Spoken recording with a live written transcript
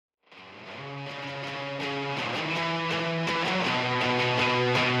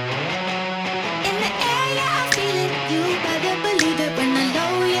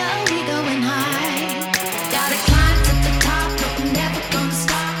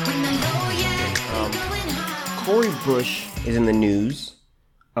Cori Bush is in the news.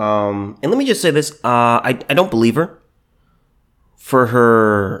 And let me just say this. I don't believe her for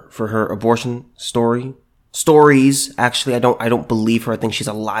her abortion stories. Actually, I don't believe her. I think she's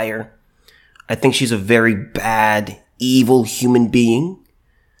a liar. I think she's a very bad, evil human being.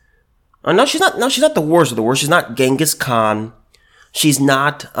 No, she's not the worst of the worst. She's not Genghis Khan. She's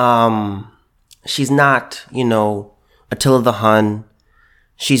not, Attila the Hun.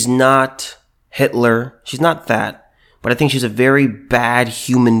 She's not Hitler. She's not that. But I think she's a very bad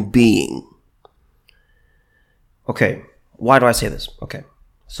human being. Okay. Why do I say this? Okay.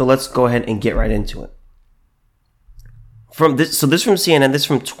 So let's go ahead and get right into it. This from CNN. This is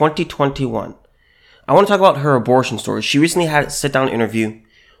from 2021. I want to talk about her abortion story. She recently had a sit-down interview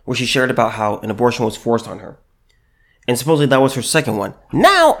where she shared about how an abortion was forced on her. And supposedly that was her second one.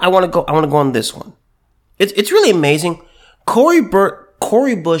 Now I want to go on this one. It's really amazing. Cori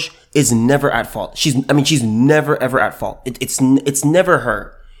Bush is never at fault. She's never ever at fault. It's never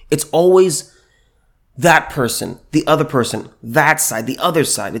her. It's always that person, the other person, that side, the other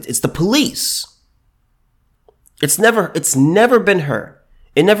side. It's the police. It's never been her.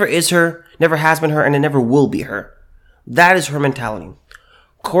 It never is her, never has been her, and it never will be her. That is her mentality.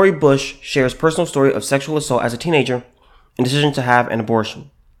 Cori Bush shares personal story of sexual assault as a teenager and decision to have an abortion.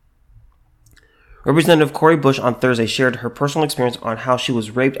 Representative Cori Bush on Thursday shared her personal experience on how she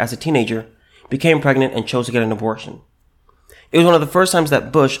was raped as a teenager, became pregnant, and chose to get an abortion. It was one of the first times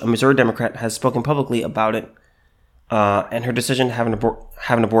that Bush, a Missouri Democrat, has spoken publicly about it and her decision to have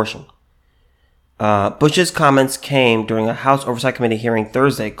an abortion. Bush's comments came during a House Oversight Committee hearing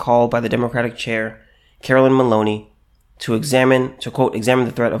Thursday called by the Democratic chair, Carolyn Maloney, to quote, examine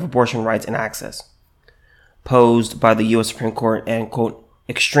the threat of abortion rights and access posed by the U.S. Supreme Court and, quote,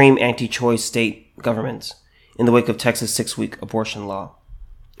 extreme anti-choice state governments in the wake of Texas 6-week abortion bill.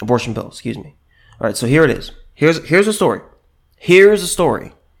 All right, so here it is. Here's a story. Here's a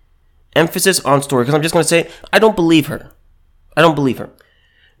story. Emphasis on story, because I'm just going to say, I don't believe her.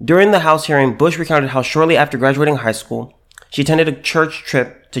 During the House hearing, Bush recounted how shortly after graduating high school, she attended a church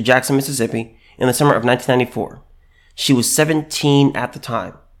trip to Jackson, Mississippi in the summer of 1994. She was 17 at the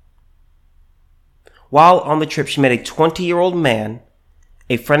time. While on the trip, she met a 20-year-old man,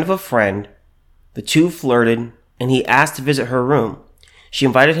 a friend of a friend. The two flirted, and he asked to visit her room. She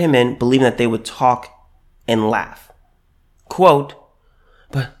invited him in, believing that they would talk and laugh. Quote,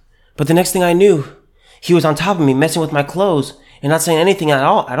 but the next thing I knew, he was on top of me, messing with my clothes and not saying anything at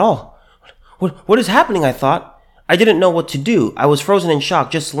all. What is happening, I thought. I didn't know what to do. I was frozen in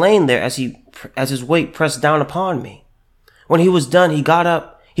shock, just laying there as his weight pressed down upon me. When he was done, he got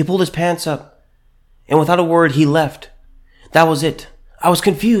up, he pulled his pants up, and without a word, he left. That was it. I was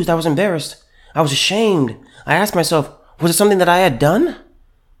confused. I was embarrassed. I was ashamed. I asked myself, was it something that I had done?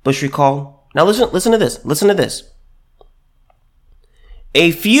 Bush recalled. Now listen to this. Listen to this.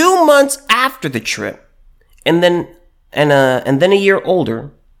 A few months after the trip, and then a year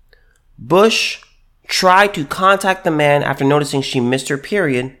older, Bush tried to contact the man after noticing she missed her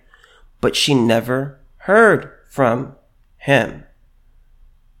period, but she never heard from him.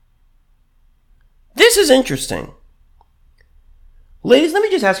 This is interesting. Ladies, let me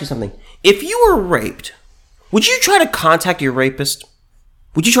just ask you something. If you were raped, would you try to contact your rapist?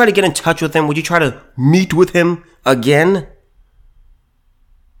 Would you try to get in touch with him? Would you try to meet with him again?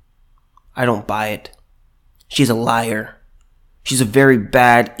 I don't buy it. She's a liar. She's a very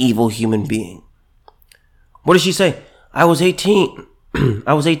bad, evil human being. What does she say? I was 18.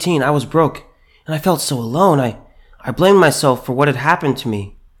 I was broke. And I felt so alone. I blamed myself for what had happened to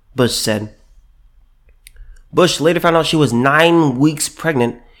me, Bush said. Bush later found out she was 9 weeks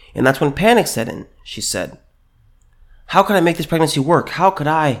pregnant, and that's when panic set in, she said. How could I make this pregnancy work? How could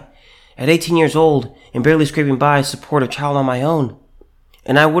I, at 18 years old and barely scraping by, support a child on my own?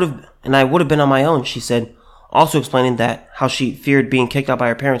 And I would have been on my own, she said, also explaining that how she feared being kicked out by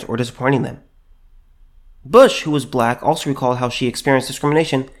her parents or disappointing them. Bush, who was black, also recalled how she experienced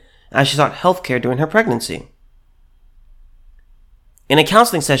discrimination as she sought health care during her pregnancy. In a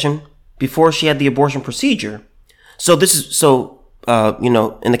counseling session before she had the abortion procedure, in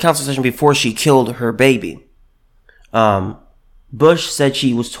the counseling session before she killed her baby, Bush said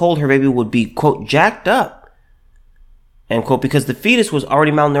she was told her baby would be, quote, jacked up, end quote, because the fetus was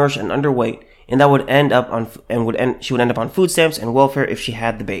already malnourished and underweight, and that would she would end up on food stamps and welfare if she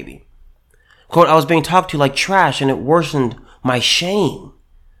had the baby. Quote, I was being talked to like trash, and it worsened my shame,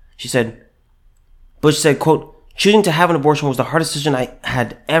 she said. Bush said, quote, choosing to have an abortion was the hardest decision I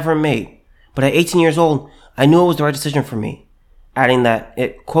had ever made, but at 18 years old, I knew it was the right decision for me, adding that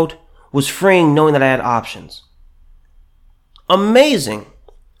it, quote, was freeing knowing that I had options. Amazing.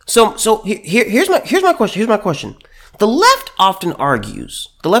 Here's my question. The left often argues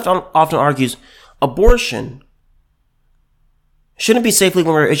abortion shouldn't be safe,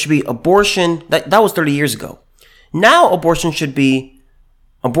 legal, murder. It should be abortion. That was 30 years ago. Now abortion should be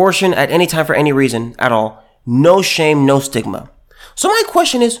abortion at any time for any reason at all. No shame, no stigma. So my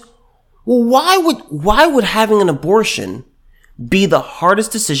question is, well, why would having an abortion be the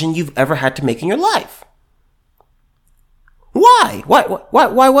hardest decision you've ever had to make in your life? Why?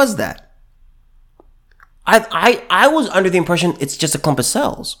 Why was that? I was under the impression it's just a clump of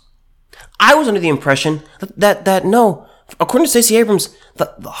cells. I was under the impression that no, according to Stacey Abrams,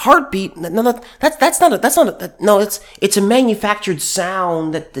 the heartbeat, it's a manufactured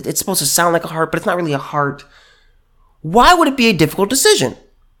sound that it's supposed to sound like a heart, but it's not really a heart. Why would it be a difficult decision?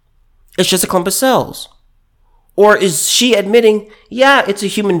 It's just a clump of cells. Or is she admitting, yeah, it's a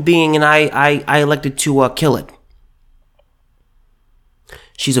human being and I elected to kill it?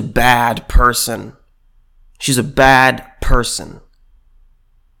 She's a bad person. She's a bad person.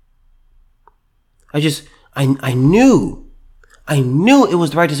 I knew it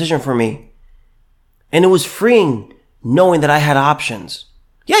was the right decision for me. And it was freeing knowing that I had options.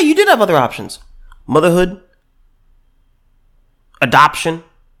 Yeah, you did have other options. Motherhood. Adoption.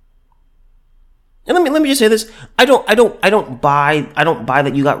 And let me just say this. I don't buy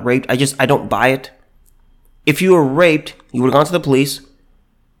that you got raped. I don't buy it. If you were raped, you would have gone to the police.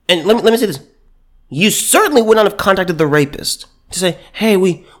 And let me say this. You certainly would not have contacted the rapist to say, hey,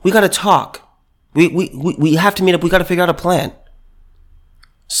 we gotta talk. We have to meet up. We gotta figure out a plan.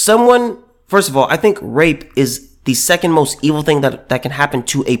 First of all, I think rape is the second most evil thing that can happen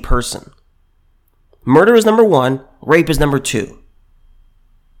to a person. Murder is number 1. Rape is number 2.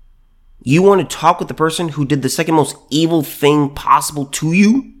 You want to talk with the person who did the second most evil thing possible to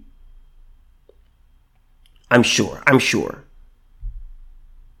you? I'm sure.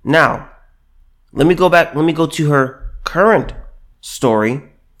 Now, let me go to her current story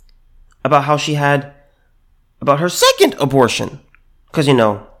about how she had about her second abortion. Because,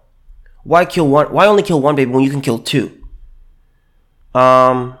 why only kill one baby when you can kill 2?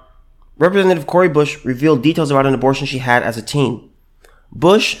 Representative Cori Bush revealed details about an abortion she had as a teen.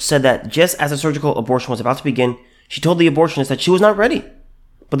 Bush said that just as a surgical abortion was about to begin, she told the abortionist that she was not ready.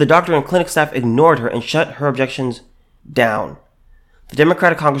 But the doctor and clinic staff ignored her and shut her objections down. The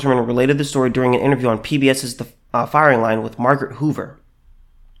Democratic congresswoman related the story during an interview on PBS's The Firing Line with Margaret Hoover.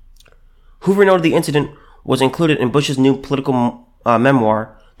 Hoover noted the incident was included in Bush's new political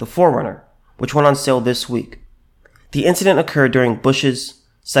memoir, The Forerunner, which went on sale this week. The incident occurred during Bush's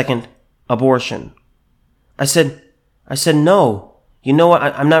second abortion. I said, no, you know what,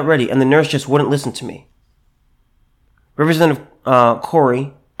 I'm not ready, and the nurse just wouldn't listen to me. Representative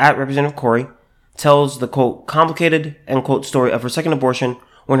Cori, at Representative Cori, tells the, quote, complicated, end quote, story of her second abortion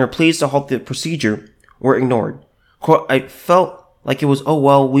when her pleas to halt the procedure were ignored. Quote, I felt like it was, oh,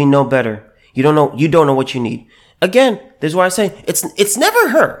 well, we know better. You don't know what you need. Again, this is why I say, it's never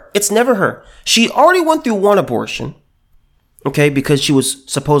her. It's never her. She already went through one abortion, okay, because she was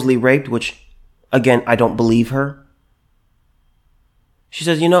supposedly raped, which, again, I don't believe her. She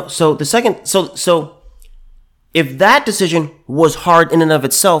says, so the second, so if that decision was hard in and of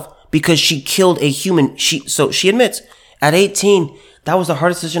itself, because she killed a human, she admits, at 18, that was the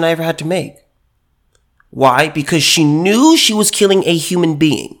hardest decision I ever had to make. Why? Because she knew she was killing a human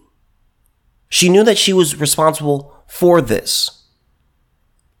being. She knew that she was responsible for this.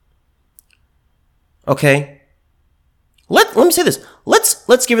 Okay? Let me say this.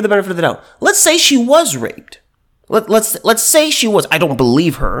 Let's give her the benefit of the doubt. Let's say she was raped. Let's say she was. I don't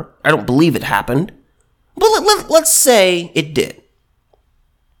believe her. I don't believe it happened. But let's say it did.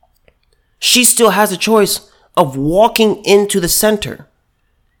 She still has a choice of walking into the center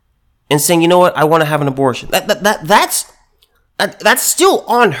and saying, you know what, I want to have an abortion. That's still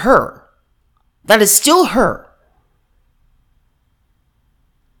on her. That is still her.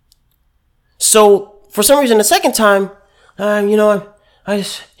 So for some reason, the second time, I'm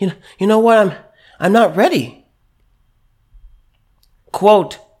not ready.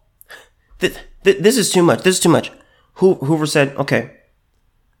 Quote, this is too much. This is too much. Hoover said, okay,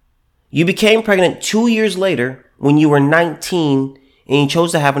 you became pregnant 2 years later when you were 19 and you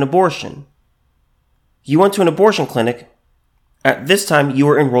chose to have an abortion. You went to an abortion clinic. At this time, you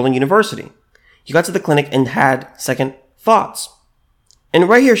were enrolling university. You got to the clinic and had second thoughts. And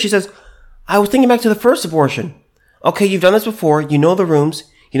right here, she says, I was thinking back to the first abortion. Okay, you've done this before. You know the rooms.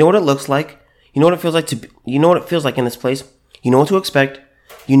 You know what it looks like. You know what it feels like in this place. You know what to expect.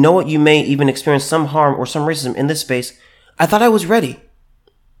 You know what you may even experience some harm or some racism in this space. I thought I was ready.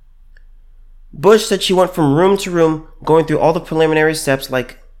 Bush said she went from room to room, going through all the preliminary steps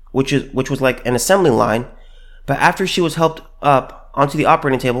like which was like an assembly line. But after she was helped up onto the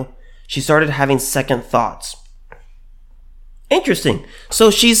operating table, she started having second thoughts. Interesting. So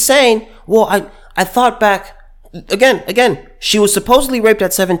she's saying, well, I thought back, again, she was supposedly raped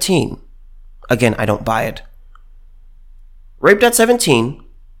at 17. Again, I don't buy it. Raped at 17,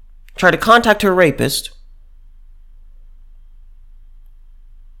 tried to contact her rapist,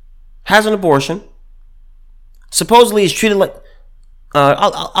 has an abortion, supposedly is treated like,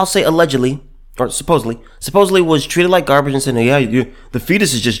 I'll say allegedly, or supposedly was treated like garbage and said, yeah, the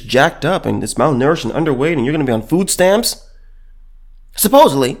fetus is just jacked up and it's malnourished and underweight and you're going to be on food stamps.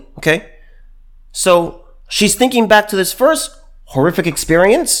 Supposedly, okay? So she's thinking back to this first horrific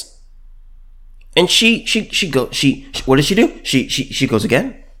experience, and what does she do? She goes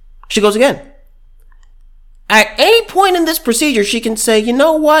again. She goes again. At any point in this procedure, she can say, you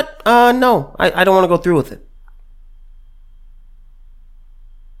know what? No, I don't want to go through with it.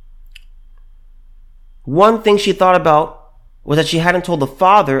 One thing she thought about was that she hadn't told the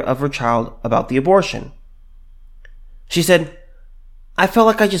father of her child about the abortion. She said, I felt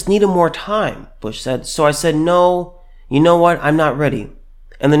like I just needed more time, Bush said. So I said, no, you know what? I'm not ready.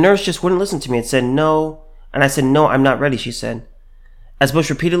 And the nurse just wouldn't listen to me and said, no. And I said, no, I'm not ready, she said. As Bush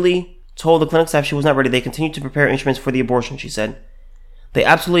repeatedly told the clinic staff she was not ready, they continued to prepare instruments for the abortion, she said. They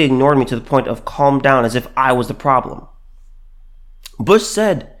absolutely ignored me to the point of calm down as if I was the problem. Bush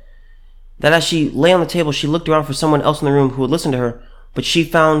said that as she lay on the table, she looked around for someone else in the room who would listen to her, but she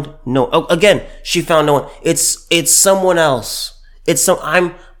found no. Oh, again, she found no one. It's someone else. This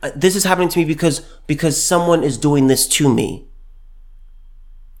is happening to me because someone is doing this to me.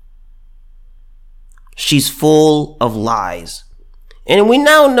 She's full of lies. And we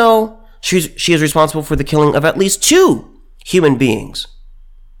now know she is responsible for the killing of at least 2 human beings.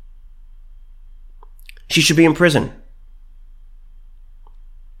 She should be in prison.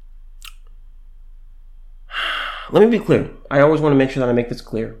 Let me be clear. I always want to make sure that I make this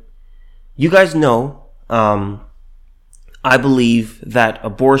clear. You guys know, I believe that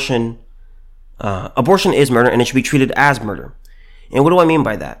abortion is murder and it should be treated as murder. And what do I mean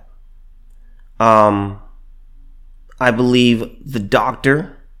by that? I believe the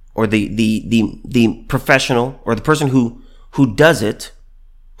doctor or the professional or the person who does it,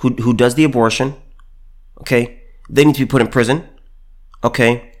 who does the abortion, okay, they need to be put in prison.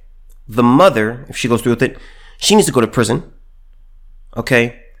 Okay. The mother, if she goes through with it, she needs to go to prison.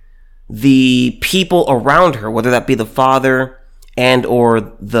 Okay. The people around her, whether that be the father or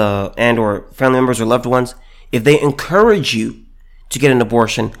family members or loved ones, if they encourage you to get an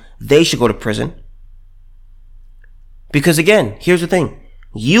abortion, they should go to prison. Because again, here's the thing.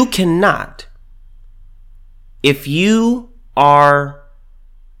 You cannot, if you are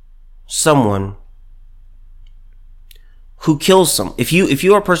someone who kills if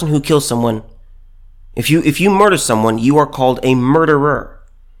you are a person who kills someone, if you murder someone, you are called a murderer.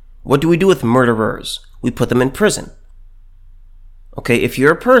 What do we do with murderers? We put them in prison. Okay, if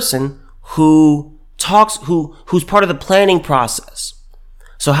you're a person who's part of the planning process.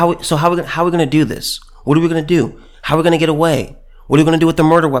 So how are we going to do this? What are we going to do? How are we going to get away? What are we going to do with the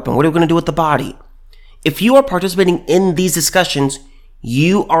murder weapon? What are we going to do with the body? If you are participating in these discussions,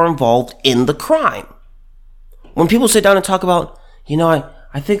 you are involved in the crime. When people sit down and talk about,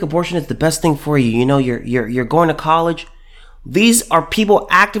 I think abortion is the best thing for you. You're going to college. These are people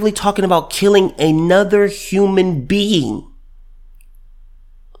actively talking about killing another human being.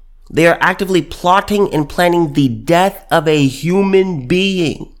 They are actively plotting and planning the death of a human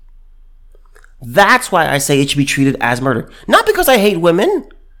being. That's why I say it should be treated as murder. Not because I hate women,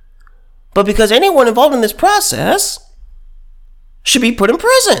 but because anyone involved in this process should be put in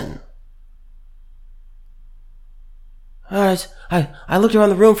prison. I looked around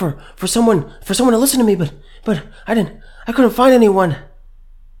the room for someone to listen to me, but I couldn't find anyone.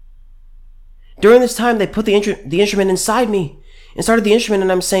 During this time, they put the instrument inside me and started the instrument,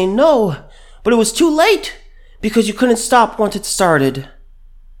 and I'm saying no, but it was too late because you couldn't stop once it started.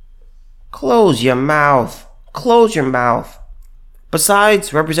 Close your mouth. Close your mouth.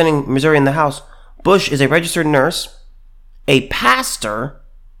 Besides representing Missouri in the House, Bush is a registered nurse, a pastor.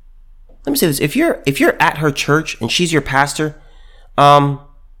 Let me say this. If you're at her church and she's your pastor,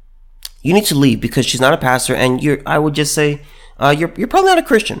 you need to leave because she's not a pastor, and I would just say, you're probably not a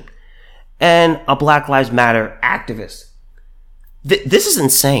Christian and a Black Lives Matter activist. This is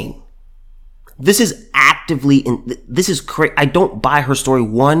insane. This is this is crazy. I don't buy her story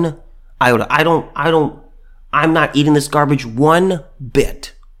one iota. I'm not eating this garbage one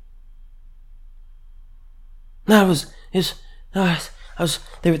bit. I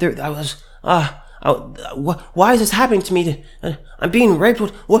why is this happening to me? I'm being raped.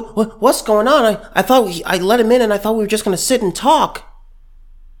 What's going on? I thought I let him in and I thought we were just going to sit and talk.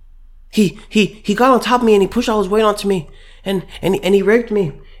 He got on top of me and he pushed all his weight onto me and he raped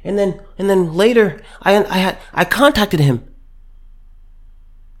me. And then later I contacted him.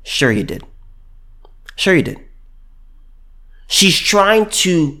 Sure you did. She's trying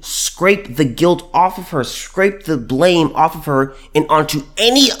to scrape the guilt off of her, scrape the blame off of her and onto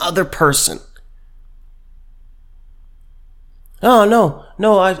any other person. Oh,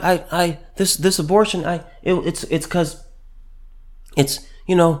 no, I this abortion, it's cause it's,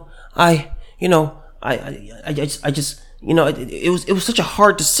 I just, it was such a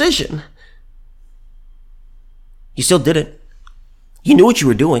hard decision. You still did it. You knew what you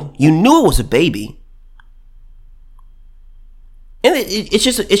were doing. You knew it was a baby. And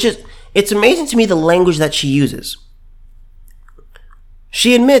it's amazing to me the language that she uses.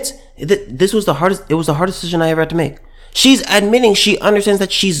 She admits that it was the hardest decision I ever had to make. She's admitting she understands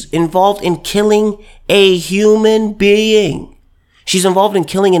that she's involved in killing a human being. She's involved in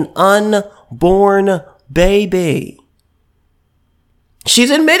killing an unborn baby.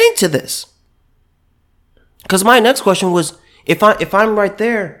 She's admitting to this. Because my next question was, if I'm right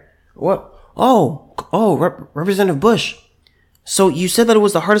there, what? Representative Bush. So you said that it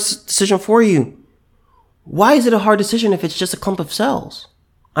was the hardest decision for you. Why is it a hard decision if it's just a clump of cells?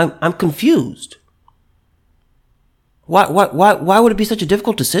 I'm confused. Why would it be such a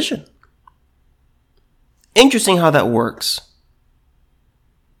difficult decision? Interesting how that works.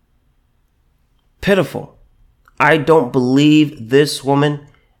 Pitiful. I don't believe this woman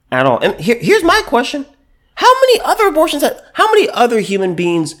at all. And here's my question. How many other human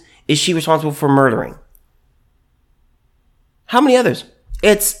beings is she responsible for murdering? How many others?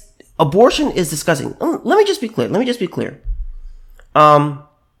 Abortion is disgusting. Let me just be clear.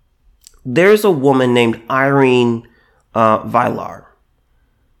 There's a woman named Irene Vilar.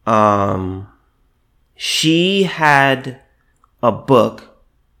 She had a book,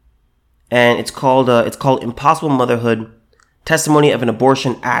 and it's called Impossible Motherhood: Testimony of an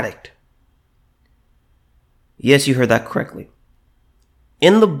Abortion Addict. Yes, you heard that correctly.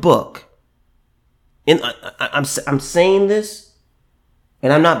 In the book, I'm saying this,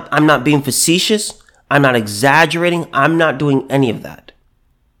 and I'm not being facetious. I'm not exaggerating. I'm not doing any of that.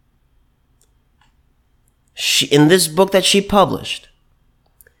 In this book that she published,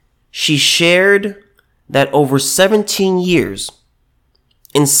 she shared that over 17 years,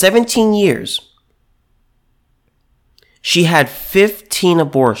 she had 15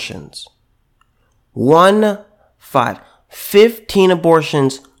 abortions. 15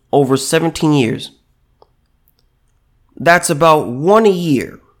 abortions over 17 years. That's about one a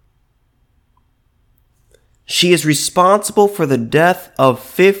year. She is responsible for the death of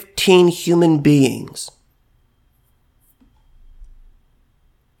 15 human beings.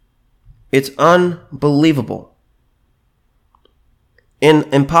 It's unbelievable. In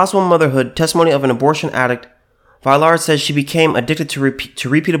Impossible Motherhood: Testimony of an Abortion Addict, Vilar says she became addicted to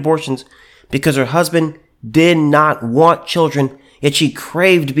repeat abortions because her husband did not want children, yet she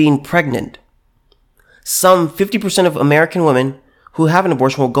craved being pregnant. Some 50% of American women who have an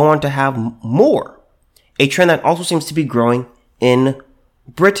abortion will go on to have more, a trend that also seems to be growing in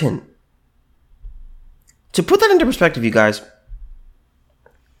Britain. To put that into perspective, you guys,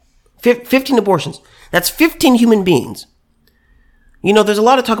 15 abortions. That's 15 human beings. There's a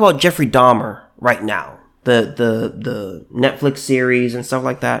lot of talk about Jeffrey Dahmer right now. The Netflix series and stuff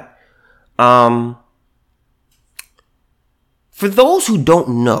like that. For those who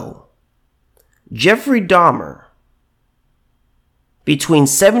don't know, Jeffrey Dahmer, between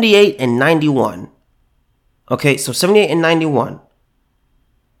 78 and 91. Okay, so 78 and 91.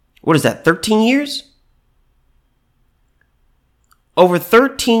 What is that, 13 years? Over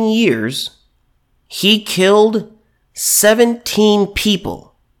 13 years, he killed 17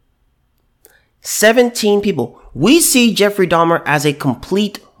 people. 17 people. We see Jeffrey Dahmer as a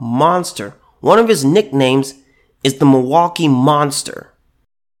complete monster. One of his nicknames is the Milwaukee Monster.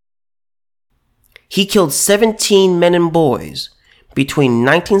 He killed 17 men and boys between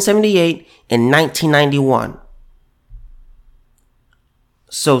 1978 and 1991.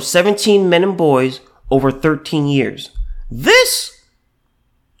 So 17 men and boys over 13 years. This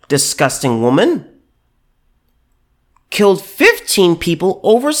disgusting woman killed 15 people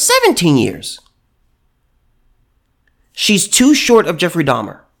over 17 years. She's too short of Jeffrey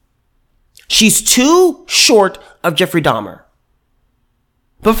Dahmer.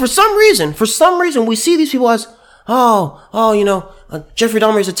 But for some reason, we see these people as, Jeffrey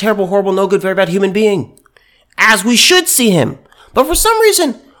Dahmer is a terrible, horrible, no good, very bad human being. As we should see him. But for some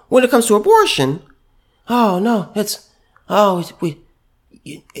reason, when it comes to abortion, Oh no, it's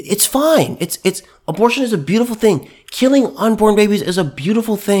fine. It's abortion is a beautiful thing. Killing unborn babies is a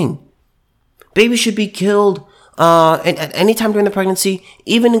beautiful thing. Babies should be killed at any time during the pregnancy,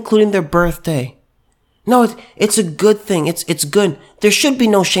 even including their birthday. No, it's a good thing. It's good. There should be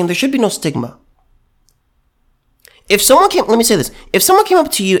no shame. There should be no stigma. Let me say this. If someone came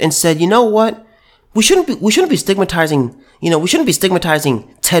up to you and said, you know what? We shouldn't be stigmatizing, we shouldn't be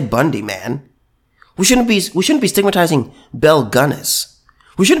stigmatizing Ted Bundy, man. We shouldn't be stigmatizing Belle Gunness.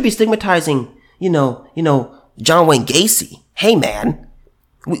 We shouldn't be stigmatizing, John Wayne Gacy. Hey, man.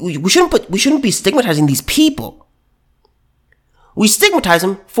 We shouldn't be stigmatizing these people. We stigmatize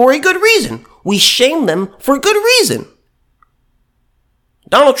them for a good reason. We shame them for a good reason.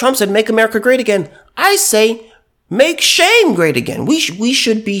 Donald Trump said, "Make America great again." I say, make shame great again. We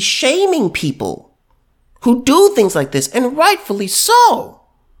should be shaming people who do things like this, and rightfully so.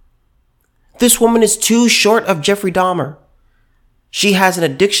 This woman is too short of Jeffrey Dahmer. She has an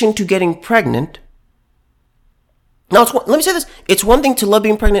addiction to getting pregnant. Now, let me say this. It's one thing to love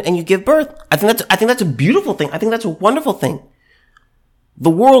being pregnant and you give birth. I think that's a beautiful thing. I think that's a wonderful thing. The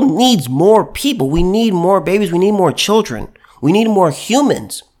world needs more people. We need more babies. We need more children. We need more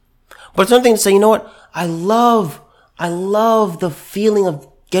humans. But it's something to say, you know what? I love the feeling of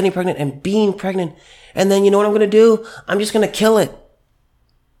getting pregnant and being pregnant. And then you know what I'm going to do? I'm just going to kill it.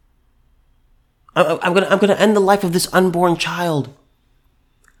 I'm going to end the life of this unborn child.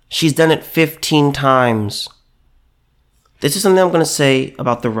 She's done it 15 times. This is something I'm going to say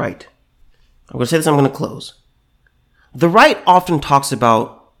about the right. I'm going to say this, I'm going to close. The right often talks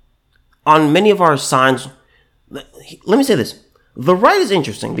about, on many of our signs, let me say this. The right is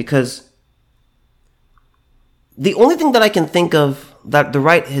interesting because the only thing that I can think of that the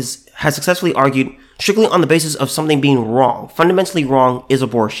right has successfully argued strictly on the basis of something being wrong, fundamentally wrong, is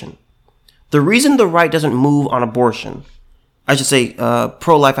abortion. The reason the right doesn't move on abortion, I should say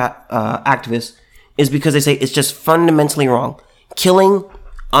pro-life activists, is because they say it's just fundamentally wrong. Killing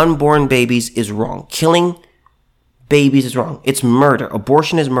unborn babies is wrong. Killing babies is wrong. It's murder.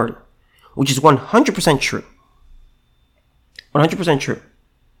 Abortion is murder, which is 100% true. 100% true.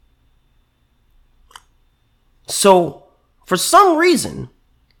 So, for some reason,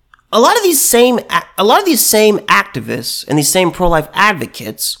 a lot of these same activists and these same pro-life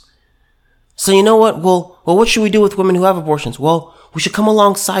advocates say, you know what? Well, what should we do with women who have abortions? Well, we should come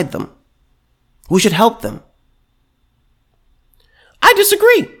alongside them. We should help them. I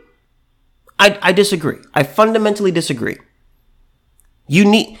disagree. I disagree. I fundamentally disagree.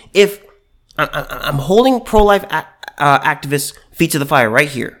 I'm holding pro-life activists' feet to the fire right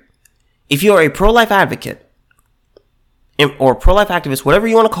here. If you are a pro-life advocate, or pro-life activist, whatever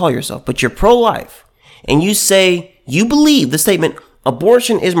you want to call yourself, but you're pro-life, and you say you believe the statement,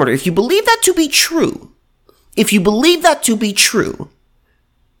 abortion is murder, if you believe that to be true,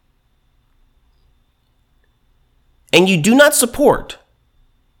 and you do not support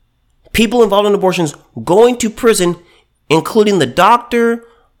people involved in abortions going to prison, including the doctor,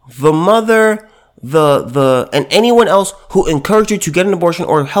 the mother, and anyone else who encouraged you to get an abortion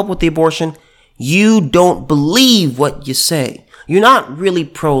or help with the abortion, you don't believe what you say. You're not really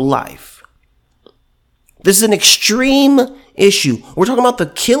pro-life. This is an extreme issue. We're talking about the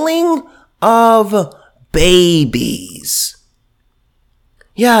killing of babies.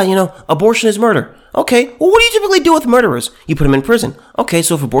 Yeah, abortion is murder. Okay, well, what do you typically do with murderers? You put them in prison. Okay,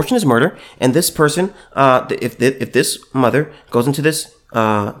 so if abortion is murder, and this person, if this mother goes into this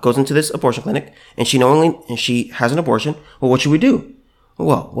abortion clinic, and she has an abortion, well, what should we do?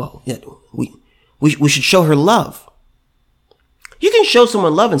 Well, yeah, we should show her love. You can show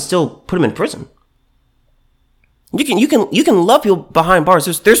someone love and still put them in prison. You can love people behind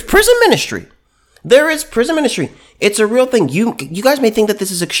bars. There's prison ministry. There is prison ministry. It's a real thing. You guys may think that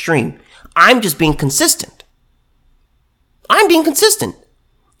this is extreme. I'm just being consistent.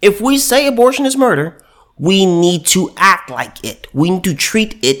 If we say abortion is murder, we need to act like it. We need to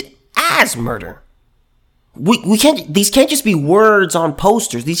treat it as murder. We can't. These can't just be words on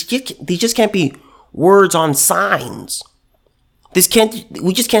posters. These just can't be words on signs.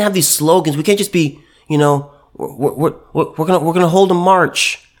 We just can't have these slogans. We can't just be, we're gonna hold a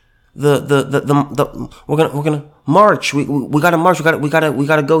march. We're gonna march. We gotta march. We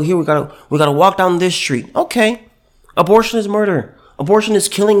gotta go here. We gotta walk down this street. Okay. Abortion is murder. Abortion is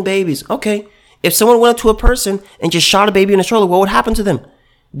killing babies. Okay. If someone went up to a person and just shot a baby in a stroller, what would happen to them?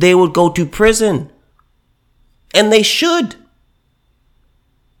 They would go to prison. And they should.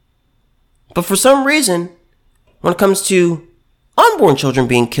 But for some reason, when it comes to unborn children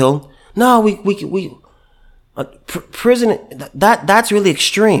being killed, no, prison, that's really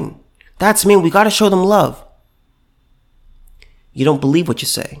extreme. That's mean. We got to show them love. You don't believe what you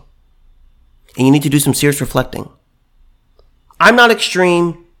say. And you need to do some serious reflecting. I'm not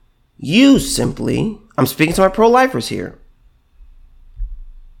extreme. You simply, I'm speaking to my pro-lifers here.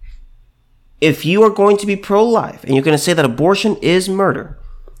 If you are going to be pro-life and you're going to say that abortion is murder,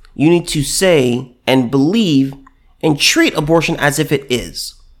 you need to say and believe and treat abortion as if it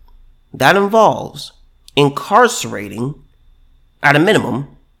is. That involves incarcerating, at a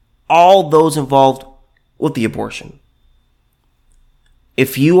minimum, all those involved with the abortion.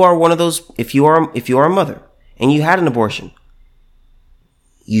 If you are one of those, if you are a mother and you had an abortion,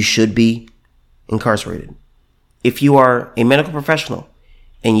 you should be incarcerated. If you are a medical professional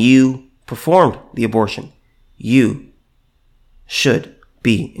and you performed the abortion, you should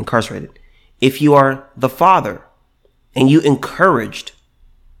be incarcerated. If you are the father and you encouraged,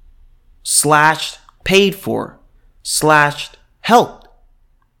 paid for, helped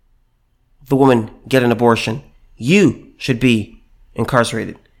the woman get an abortion, you should be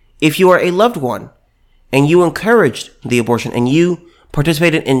incarcerated. If you are a loved one and you encouraged the abortion and you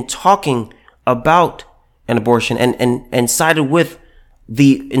participated in talking about an abortion and sided with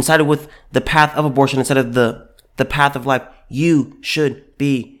the path of abortion instead of the path of life, you should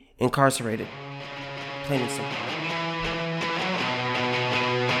be incarcerated. Plain and simple.